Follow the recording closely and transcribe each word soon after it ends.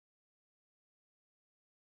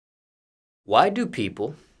Why do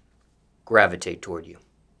people gravitate toward you?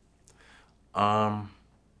 Um,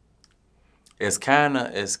 it's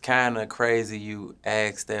kinda crazy you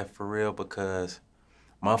ask that for real because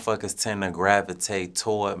motherfuckers tend to gravitate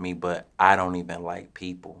toward me, but I don't even like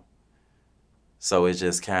people. So it's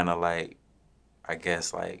just kinda like, I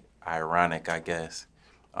guess, like, ironic, I guess.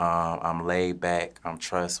 I'm laid back, I'm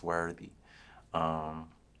trustworthy, um,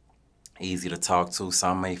 easy to talk to.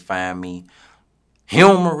 Some may find me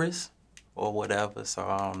humorous or whatever. So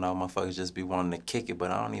I don't know, motherfuckers just be wanting to kick it,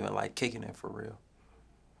 but I don't even like kicking it for real.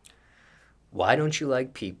 Why don't you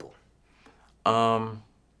like people? Um,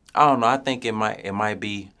 I don't know. I think it might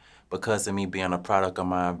be because of me being a product of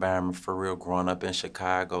my environment for real. Growing up in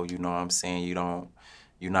Chicago, you know what I'm saying?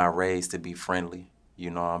 You're not raised to be friendly. You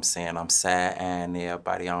know what I'm saying? I'm sad and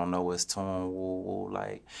everybody. I don't know what's to 'em, woo woo.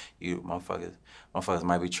 Like you motherfuckers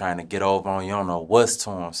might be trying to get over on you. Don't know what's to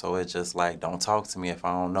 'em. So it's just like, don't talk to me if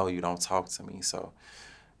I don't know you. Don't talk to me. So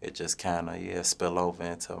it just kind of spill over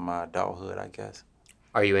into my adulthood, I guess.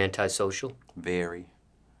 Are you antisocial? Very.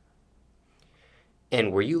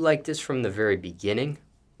 And were you like this from the very beginning,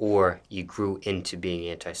 or you grew into being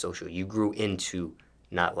antisocial? You grew into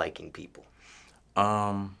not liking people?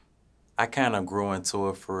 Um, I kind of grew into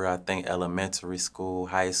it for, I think, elementary school,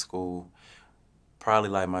 high school.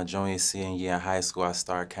 Probably like my junior, senior year in high school, I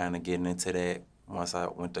started kind of getting into that. Once I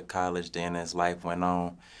went to college, then as life went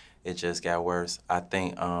on, it just got worse. I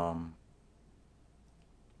think,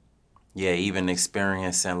 yeah, even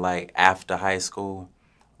experiencing like after high school,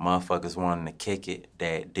 motherfuckers wanting to kick it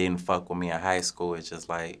that didn't fuck with me in high school. It's just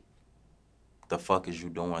like, the fuck is you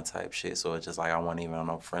doing type shit. So it's just like I wasn't even on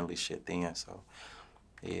no friendly shit then. So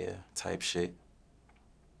yeah, type shit.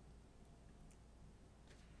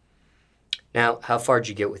 Now, how far did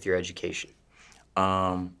you get with your education?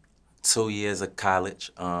 2 years of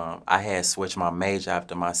college. I had switched my major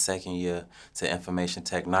after my second year to information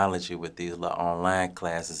technology with these little online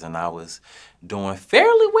classes, and I was doing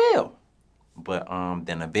fairly well. But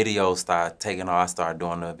then the videos started taking off. I started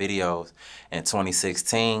doing the videos in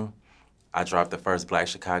 2016. I dropped the first Black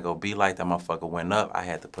Chicago Be Like. That motherfucker went up. I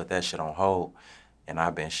had to put that shit on hold, and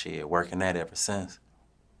I've been working that ever since.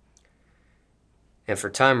 And for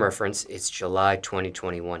time reference, it's July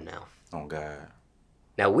 2021 now. Oh God.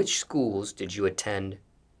 Now, which schools did you attend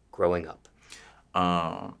growing up?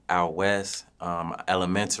 Out west,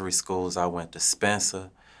 elementary schools, I went to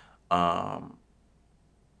Spencer.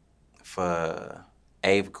 For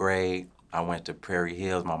 8th grade, I went to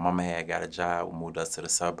Prairie-Hills. My mama had got a job. We moved us to the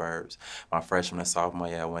suburbs. My freshman and sophomore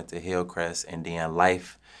year, I went to Hillcrest, and then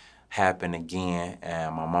life happened again,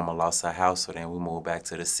 and my mama lost her house, so then we moved back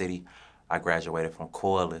to the city. I graduated from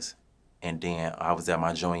Corliss, and then I was at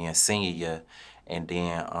my junior and senior year, and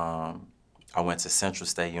then I went to Central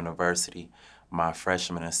State University my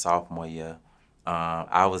freshman and sophomore year.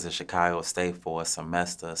 I was in Chicago State for a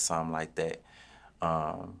semester or something like that.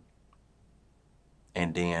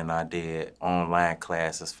 And then I did online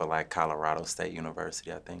classes for like Colorado State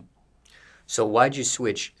University, I think. So why'd you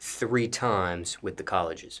switch 3 times with the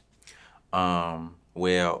colleges?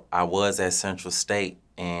 Well, I was at Central State,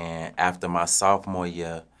 and after my sophomore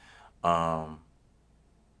year, I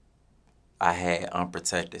had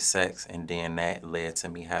unprotected sex, and then that led to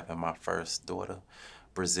me having my first daughter,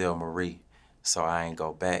 Brazil Marie. So I ain't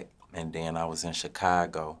go back, and then I was in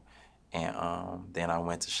Chicago, and then I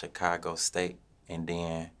went to Chicago State, and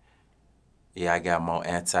then yeah, I got more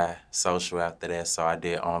anti-social after that, so I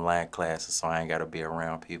did online classes, so I ain't gotta be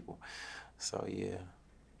around people. So yeah.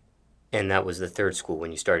 And that was the 3rd school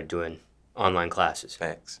when you started doing online classes.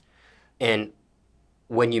 Facts. And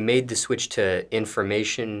when you made the switch to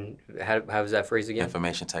information, how was that phrase again?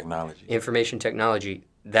 Information technology. Information technology,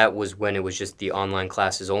 that was when it was just the online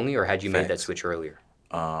classes only, or had you made that Facts. switch earlier?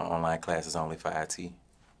 Online classes only for IT.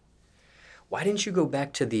 Why didn't you go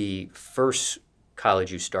back to the first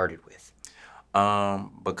college you started with?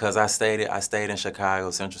 Because I stayed in Chicago,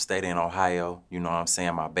 Central State in Ohio. You know what I'm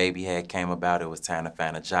saying? My baby had came about. It was time to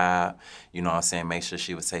find a job. You know what I'm saying? Make sure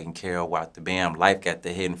she was taken care of while the bam. Life got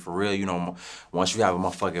the hitting for real. You know, once you have a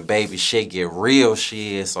motherfucking baby, shit get real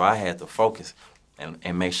shit. So I had to focus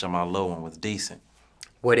and make sure my little one was decent.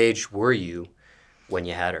 What age were you when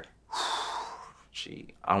you had her?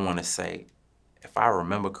 Gee, I want to say, if I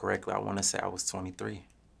remember correctly, I want to say I was 23.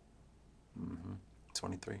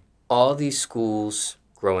 23. All these schools,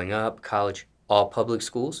 growing up, college, all public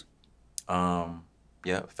schools?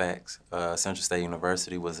 Yeah, facts. Central State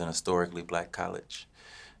University was an historically black college.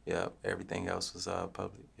 Yeah, everything else was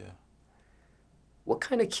public, yeah. What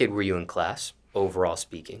kind of kid were you in class, overall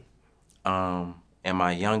speaking? In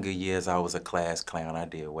my younger years, I was a class clown. I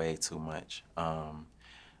did way too much. I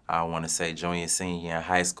I want to say junior, senior year in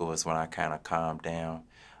high school is when I kind of calmed down.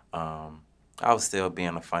 I was still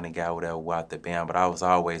being a funny guy, whatever, out the band, but I was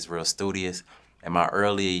always real studious. In my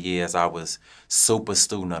earlier years, I was super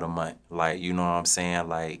student of the month. Like, you know what I'm saying?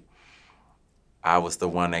 Like, I was the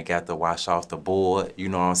one that got to wash off the board, you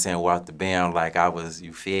know what I'm saying, out the band. Like, I was,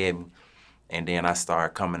 you fed me. And then I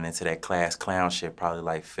started coming into that class clown shit probably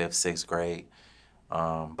like 5th, 6th grade.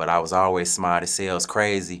 But I was always smart as hell. It's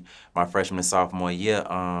crazy. My freshman and sophomore year,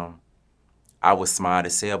 I was smart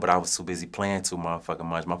as hell, but I was too busy playing too motherfucking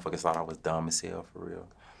much. Motherfuckers thought I was dumb as hell, for real.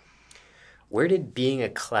 Where did being a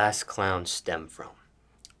class clown stem from?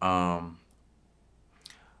 My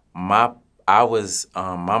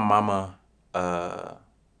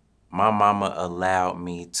mama allowed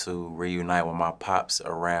me to reunite with my pops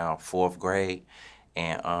around 4th grade,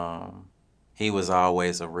 and he was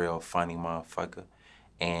always a real funny motherfucker,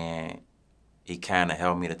 and he kind of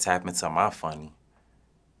helped me to tap into my funny,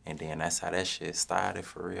 and then that's how that shit started,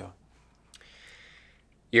 for real.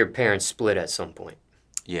 Your parents split at some point.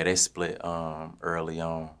 Yeah, they split early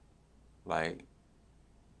on, like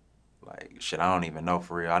shit, I don't even know,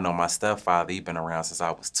 for real. I know my stepfather, he been around since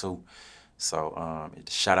I was 2. So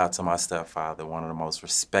shout out to my stepfather, one of the most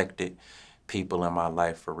respected people in my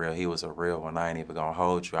life, for real. He was a real one. I ain't even gonna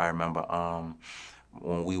hold you. I remember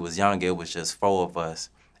when we was young, it was just 4 of us,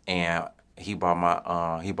 and he bought my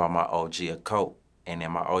OG a coat, and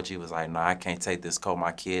then my OG was like, "Nah, I can't take this coat.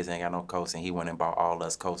 My kids ain't got no coats," and he went and bought all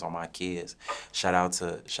us coats on my kids. Shout out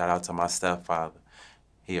to my stepfather.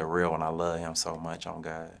 He a real one. I love him so much, on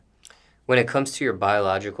God. When it comes to your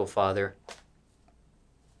biological father,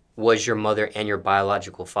 was your mother and your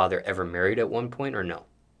biological father ever married at one point, or no?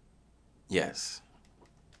 Yes.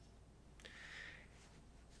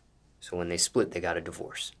 So when they split, they got a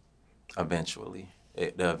divorce. Eventually.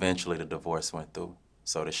 Eventually the divorce went through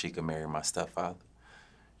so that she could marry my stepfather.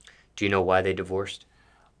 Do you know why they divorced?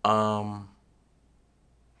 I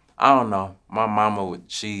don't know. My mama,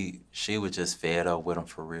 she was just fed up with him,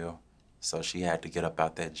 for real. So she had to get up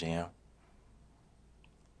out that jam.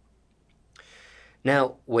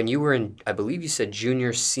 Now, when you were in, I believe you said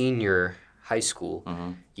junior, senior high school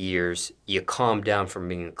years, you calmed down from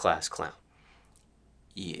being a class clown.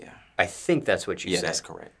 Yeah. I think that's what you said. Yeah, that's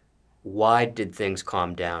correct. Why did things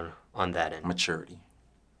calm down on that end? Maturity.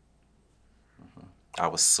 I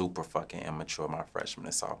was super fucking immature my freshman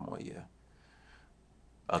and sophomore year.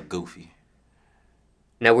 A goofy.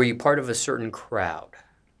 Now, were you part of a certain crowd?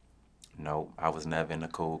 Nope, I was never in the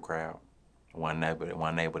cool crowd. Wasn't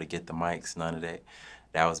able to get the mics, none of that.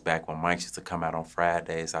 That was back when mics used to come out on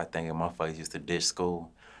Fridays. I think motherfuckers used to ditch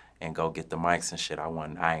school and go get the mics and shit.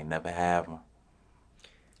 I ain't never have them.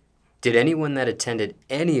 Did anyone that attended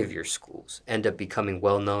any of your schools end up becoming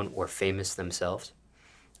well-known or famous themselves?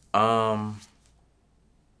 Man,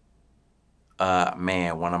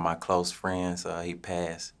 one of my close friends, he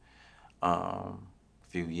passed a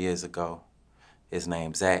few years ago. His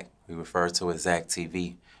name's Zach. We refer to as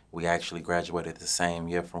ZackTV. We actually graduated the same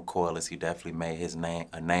year from Corliss. He definitely made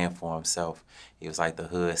a name for himself. He was like the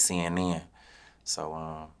hood CNN.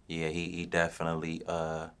 So yeah, he definitely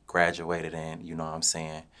graduated and, you know what I'm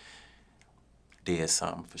saying, did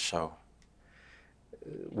something for sure.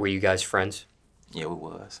 Were you guys friends? Yeah, we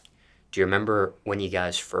was. Do you remember when you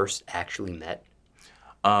guys first actually met?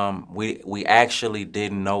 We actually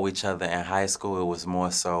didn't know each other in high school. It was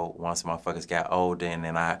more so once motherfuckers got older and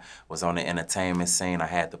then I was on the entertainment scene. I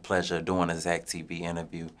had the pleasure of doing a ZackTV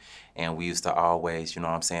interview, and we used to always, you know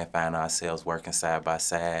what I'm saying, find ourselves working side by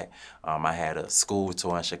side. I had a school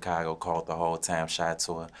tour in Chicago called the Whole Time Shot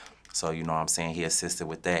Tour. So, you know what I'm saying, he assisted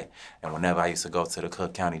with that. And whenever I used to go to the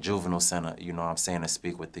Cook County Juvenile Center, you know what I'm saying, to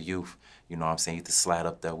speak with the youth, you know what I'm saying, he used to slide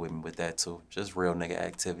up there with me with that too. Just real nigga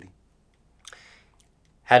activity.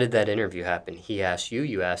 How did that interview happen? He asked you,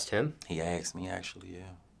 you asked him? He asked me, actually,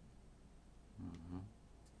 yeah.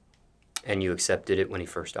 And you accepted it when he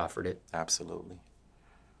first offered it? Absolutely.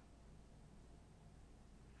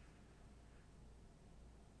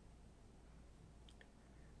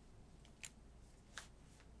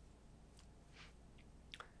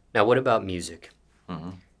 Now, what about music?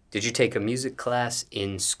 Did you take a music class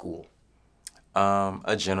in school?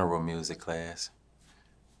 A general music class.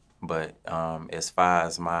 But as far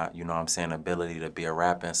as my, you know what I'm saying, ability to be a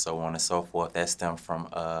rapper and so on and so forth, that stemmed from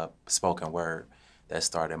spoken word that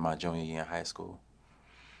started my junior year in high school.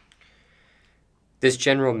 This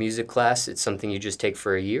general music class, it's something you just take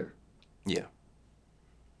for a year? Yeah.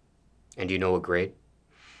 And do you know what grade?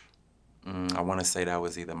 I want to say that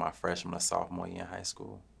was either my freshman or sophomore year in high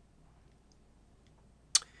school.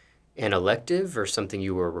 An elective or something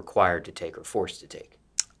you were required to take or forced to take?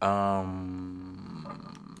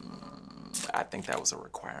 I think that was a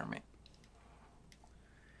requirement.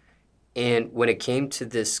 And when it came to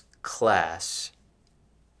this class,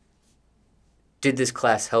 did this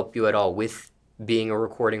class help you at all with being a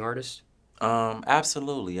recording artist?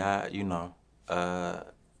 Absolutely. We had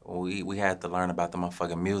to learn about the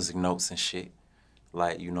motherfucking music notes and shit.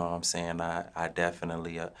 Like, you know what I'm saying? I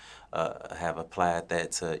definitely have applied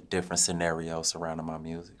that to different scenarios surrounding my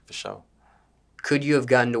music, for sure. Could you have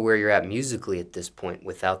gotten to where you're at musically at this point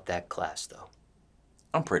without that class, though?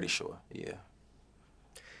 I'm pretty sure, yeah.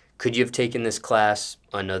 Could you have taken this class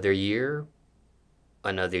another year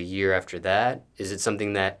after that? Is it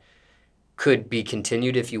something that could be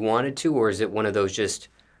continued if you wanted to, or is it one of those just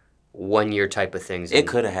one-year type of things? It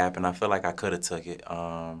could have happened. I feel like I could have took it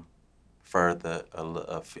further,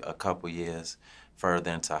 a couple years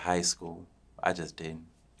further into high school. I just didn't.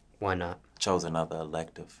 Why not? Chose another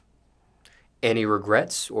elective. Any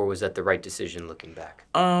regrets, or was that the right decision looking back?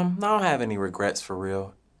 I don't have any regrets for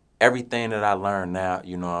real. Everything that I learned now,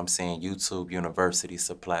 you know what I'm saying, YouTube University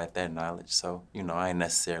supplied that knowledge. So, you know, I ain't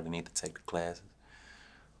necessarily need to take the classes.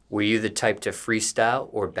 Were you the type to freestyle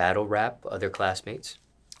or battle rap other classmates?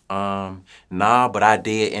 Nah, but I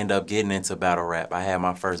did end up getting into battle rap. I had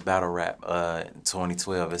my first battle rap in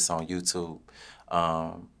 2012. It's on YouTube.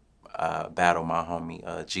 Battled my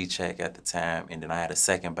homie G-Check at the time, and then I had a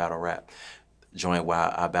second battle rap joint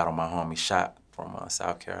while I battled my homie Shot from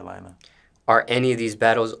South Carolina. Are any of these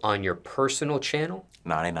battles on your personal channel?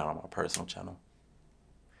 Nah, they not on my personal channel.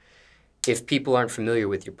 If people aren't familiar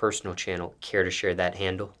with your personal channel, care to share that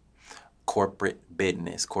handle? Korporate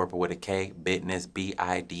Business, corporate with a K, business,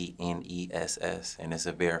 BIDNESS, and it's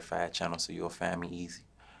a verified channel, so you'll find me easy.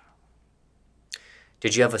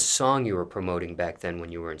 Did you have a song you were promoting back then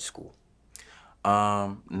when you were in school?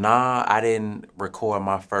 Nah, I didn't record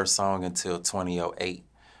my first song until 2008.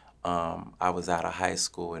 I was out of high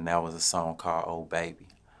school, and that was a song called Oh Baby.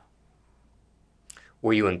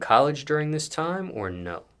 Were you in college during this time, or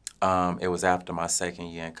no? It was after my second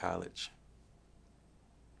year in college.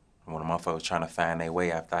 When the motherfuckers trying to find their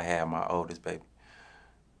way after I had my oldest baby.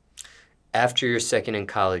 After your second year in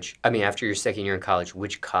college,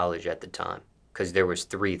 which college at the time? Because there was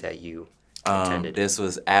 3 that you attended. This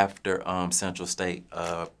was after Central State,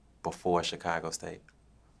 before Chicago State.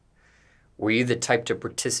 Were you the type to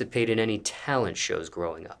participate in any talent shows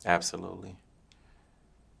growing up? Absolutely.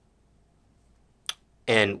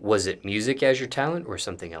 And was it music as your talent or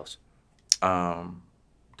something else?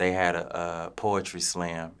 They had a poetry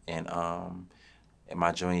slam in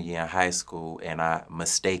my junior year in high school, and I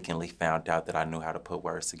mistakenly found out that I knew how to put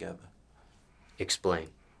words together. Explain.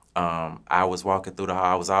 I was walking through the hall.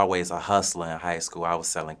 I was always a hustler in high school. I was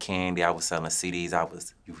selling candy. I was selling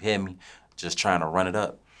CDs. You hear me, just trying to run it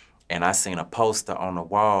up. And I seen a poster on the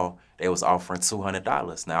wall. They was offering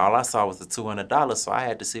 $200. Now, all I saw was the $200, so I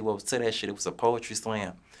had to see what was to that shit. It was a poetry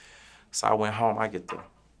slam. So I went home. I get the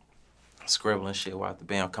scribbling shit while the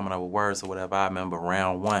band coming up with words or whatever. I remember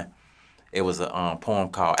round 1. It was a poem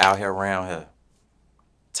called Out Here, Round Here.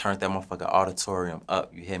 Turned that motherfucking auditorium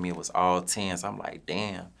up. You hear me? It was all 10s. I'm like,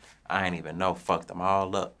 damn, I ain't even know. Fucked them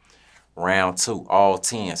all up. Round 2, all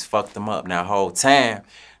 10s. Fucked them up. Now, whole time,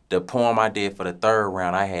 the poem I did for the 3rd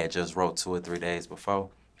round, I had just wrote 2 or 3 days before,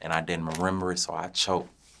 and I didn't remember it, so I choked.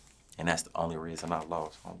 And that's the only reason I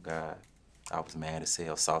lost. Oh, God. I was mad as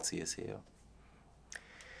hell, salty as hell.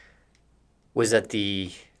 Was that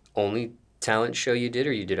the only talent show you did,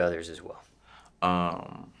 or you did others as well?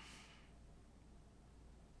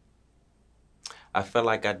 I felt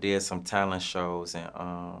like I did some talent shows in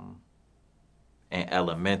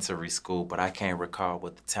elementary school, but I can't recall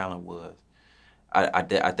what the talent was. I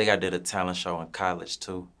think I did a talent show in college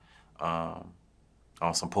too, on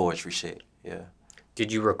some poetry shit. Yeah.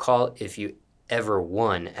 Did you recall if you ever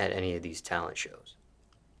won at any of these talent shows?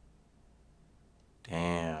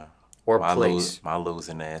 Damn. Or place? My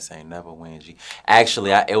losing ass ain't never win, G.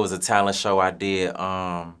 Actually, it was a talent show I did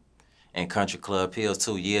in Country Club Hills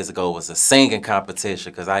 2 years ago. It was a singing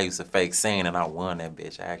competition because I used to fake sing, and I won that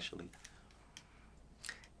bitch, actually.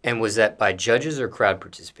 And was that by judges or crowd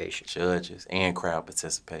participation? Judges and crowd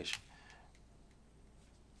participation.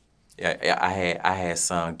 Yeah, I had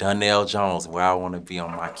sung Donnell Jones, Where I Want to Be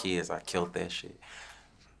on My Kids. I killed that shit.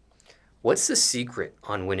 What's the secret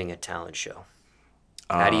on winning a talent show?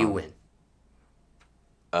 How do you win?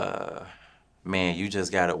 Man, you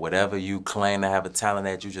just gotta, whatever you claim to have a talent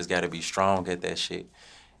at, you just gotta be strong at that shit.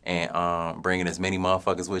 And bringing as many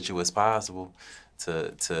motherfuckers with you as possible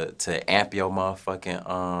to amp your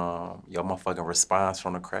motherfucking response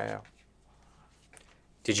from the crowd.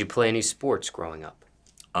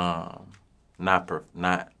 Not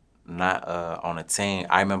not on a team.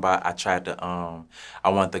 I remember I tried to I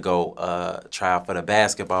wanted to go try out for the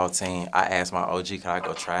basketball team. I asked my OG, can I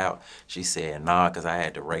go try out? She said nah, because I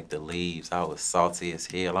had to rake the leaves. I was salty as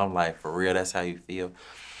hell. I'm like, for real, that's how you feel?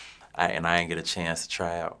 And I didn't get a chance to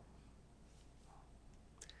try out.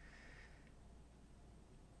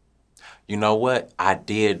 You know what? I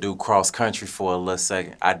did do cross country for a little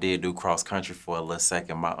second. I did do cross country for a little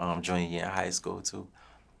second my junior year in high school too.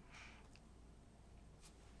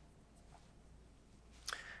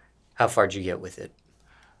 How far did you get with it?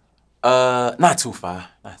 Not too far.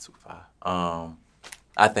 Not too far.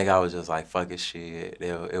 I think I was just like, fuck it, shit.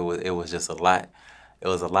 It was just a lot. It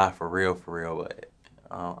was a lot for real, but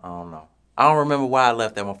I don't know. I don't remember why I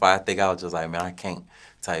left that one fight. I think I was just like, man, I can't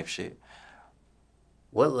type shit.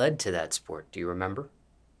 What led to that sport? Do you remember?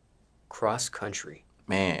 Cross country.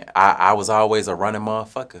 Man, I was always a running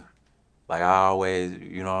motherfucker. Like, I always,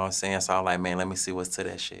 you know what I'm saying? So I'm like, man, let me see what's to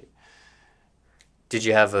that shit. Did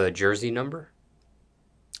you have a jersey number?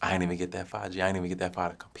 I didn't even get that far, G. I didn't even get that far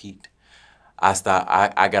to compete. I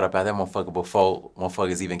got up out that motherfucker before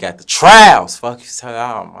motherfuckers even got the trials. Fuck you,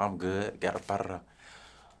 tell I'm good. Got up out of there.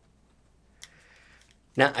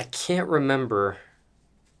 Now, I can't remember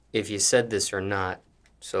if you said this or not,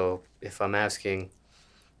 so if I'm asking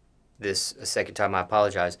this a second time, I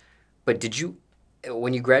apologize. But did you,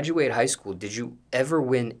 when you graduated high school, did you ever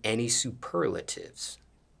win any superlatives?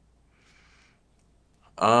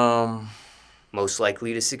 Most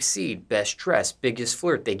likely to succeed, best dressed, biggest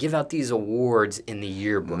flirt. They give out these awards in the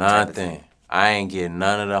yearbook. Nothing. I ain't get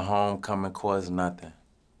none of the homecoming course, nothing.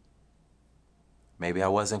 Maybe I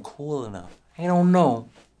wasn't cool enough. I don't know.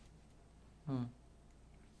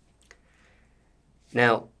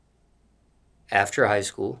 Now, after high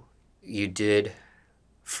school, you did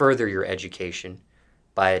further your education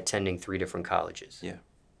by attending 3 different colleges. Yeah.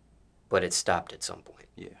 But it stopped at some point.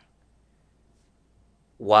 Yeah.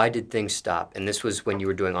 Why did things stop? And this was when you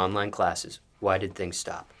were doing online classes. Why did things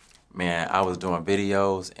stop? Man, I was doing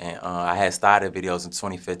videos, and I had started videos in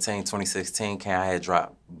 2015. 2016 I had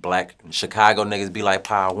dropped Black Chicago Niggas Be Like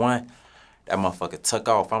Power One. That motherfucker took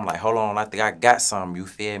off. I'm like, hold on, I think I got something, you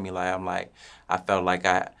feel me? Like, I'm like, I felt like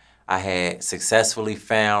I had successfully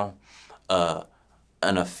found an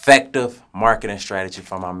effective marketing strategy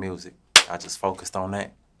for my music. I just focused on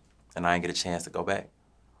that, and I didn't get a chance to go back.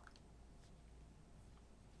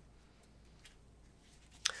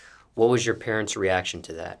 What was your parents' reaction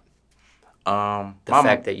to that? The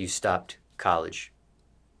fact that you stopped college.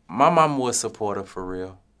 My mom was supportive for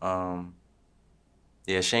real.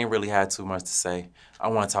 Yeah, she ain't really had too much to say. I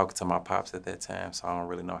wasn't talking to my pops at that time, so I don't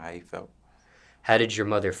really know how he felt. How did your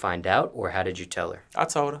mother find out, or how did you tell her? I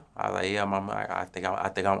told her. I was like, yeah, mama, I think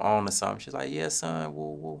I'm on to something. She's like, yeah, son,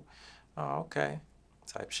 woo, woo. Oh, okay.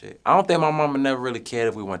 Type shit. I don't think my mama never really cared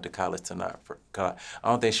if we went to college or not. I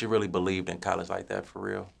don't think she really believed in college like that for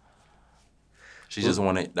real. She just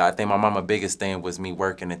wanted, I think my mama's biggest thing was me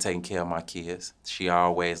working and taking care of my kids. She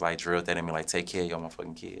always like drilled that in me, like, take care of your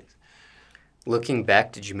motherfucking kids. Looking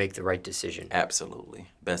back, did you make the right decision? Absolutely.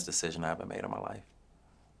 Best decision I ever made in my life.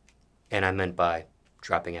 And I meant by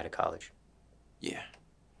dropping out of college. Yeah.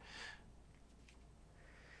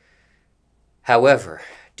 However,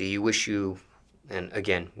 do you wish you, and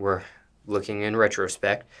again, we're looking in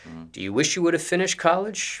retrospect, do you wish you would have finished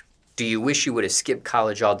college? Do you wish you would have skipped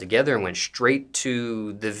college altogether and went straight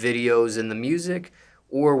to the videos and the music?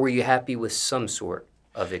 Or were you happy with some sort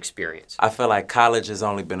of experience? I feel like college is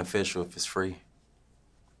only beneficial if it's free.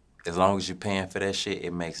 As long as you're paying for that shit,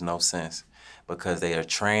 it makes no sense. Because they are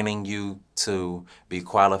training you to be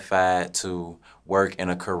qualified to work in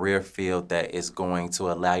a career field that is going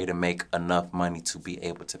to allow you to make enough money to be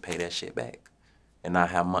able to pay that shit back. And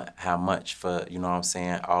not how much for, you know what I'm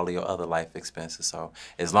saying, all of your other life expenses. So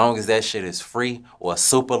as long as that shit is free or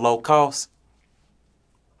super low cost,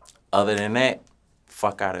 other than that,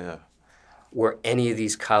 fuck out of here. Were any of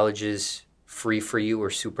these colleges free for you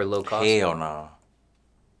or super low cost? Hell no.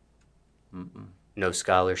 No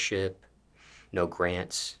scholarship, no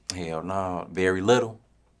grants? Hell no, very little.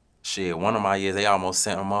 Shit, one of my years, they almost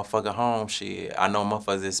sent a motherfucker home. Shit, I know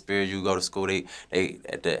motherfuckers experience, you go to school, they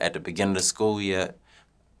at the beginning of the school year,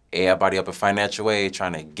 everybody up in financial aid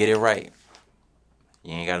trying to get it right.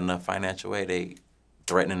 You ain't got enough financial aid, they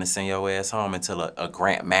threatening to send your ass home until a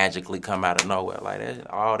grant magically come out of nowhere. Like, that,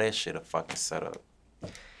 all that shit a fucking setup.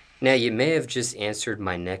 Now, you may have just answered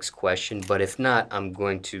my next question, but if not, I'm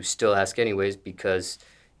going to still ask anyways because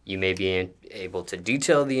you may be able to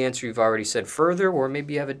detail the answer you've already said further, or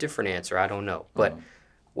maybe you have a different answer. I don't know. But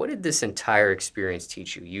what did this entire experience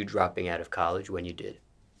teach you, you dropping out of college when you did?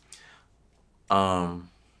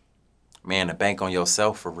 man, to bank on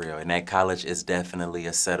yourself for real. And that college is definitely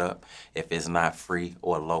a setup if it's not free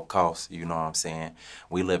or low cost, you know what I'm saying?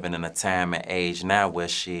 We living in a time and age now where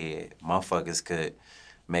shit, motherfuckers could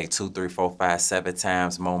make 2, 3, 4, 5, 7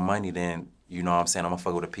 times more money than, you know what I'm saying, a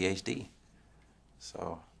motherfucker with a PhD.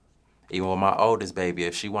 So, even with my oldest baby,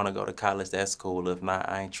 if she wanna go to college, that's cool. If not,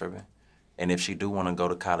 I ain't tripping. And if she do wanna go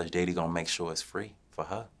to college, daddy gonna make sure it's free for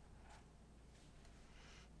her.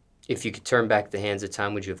 If you could turn back the hands of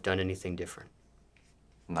time, would you have done anything different?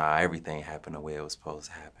 Nah, everything happened the way it was supposed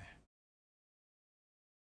to happen.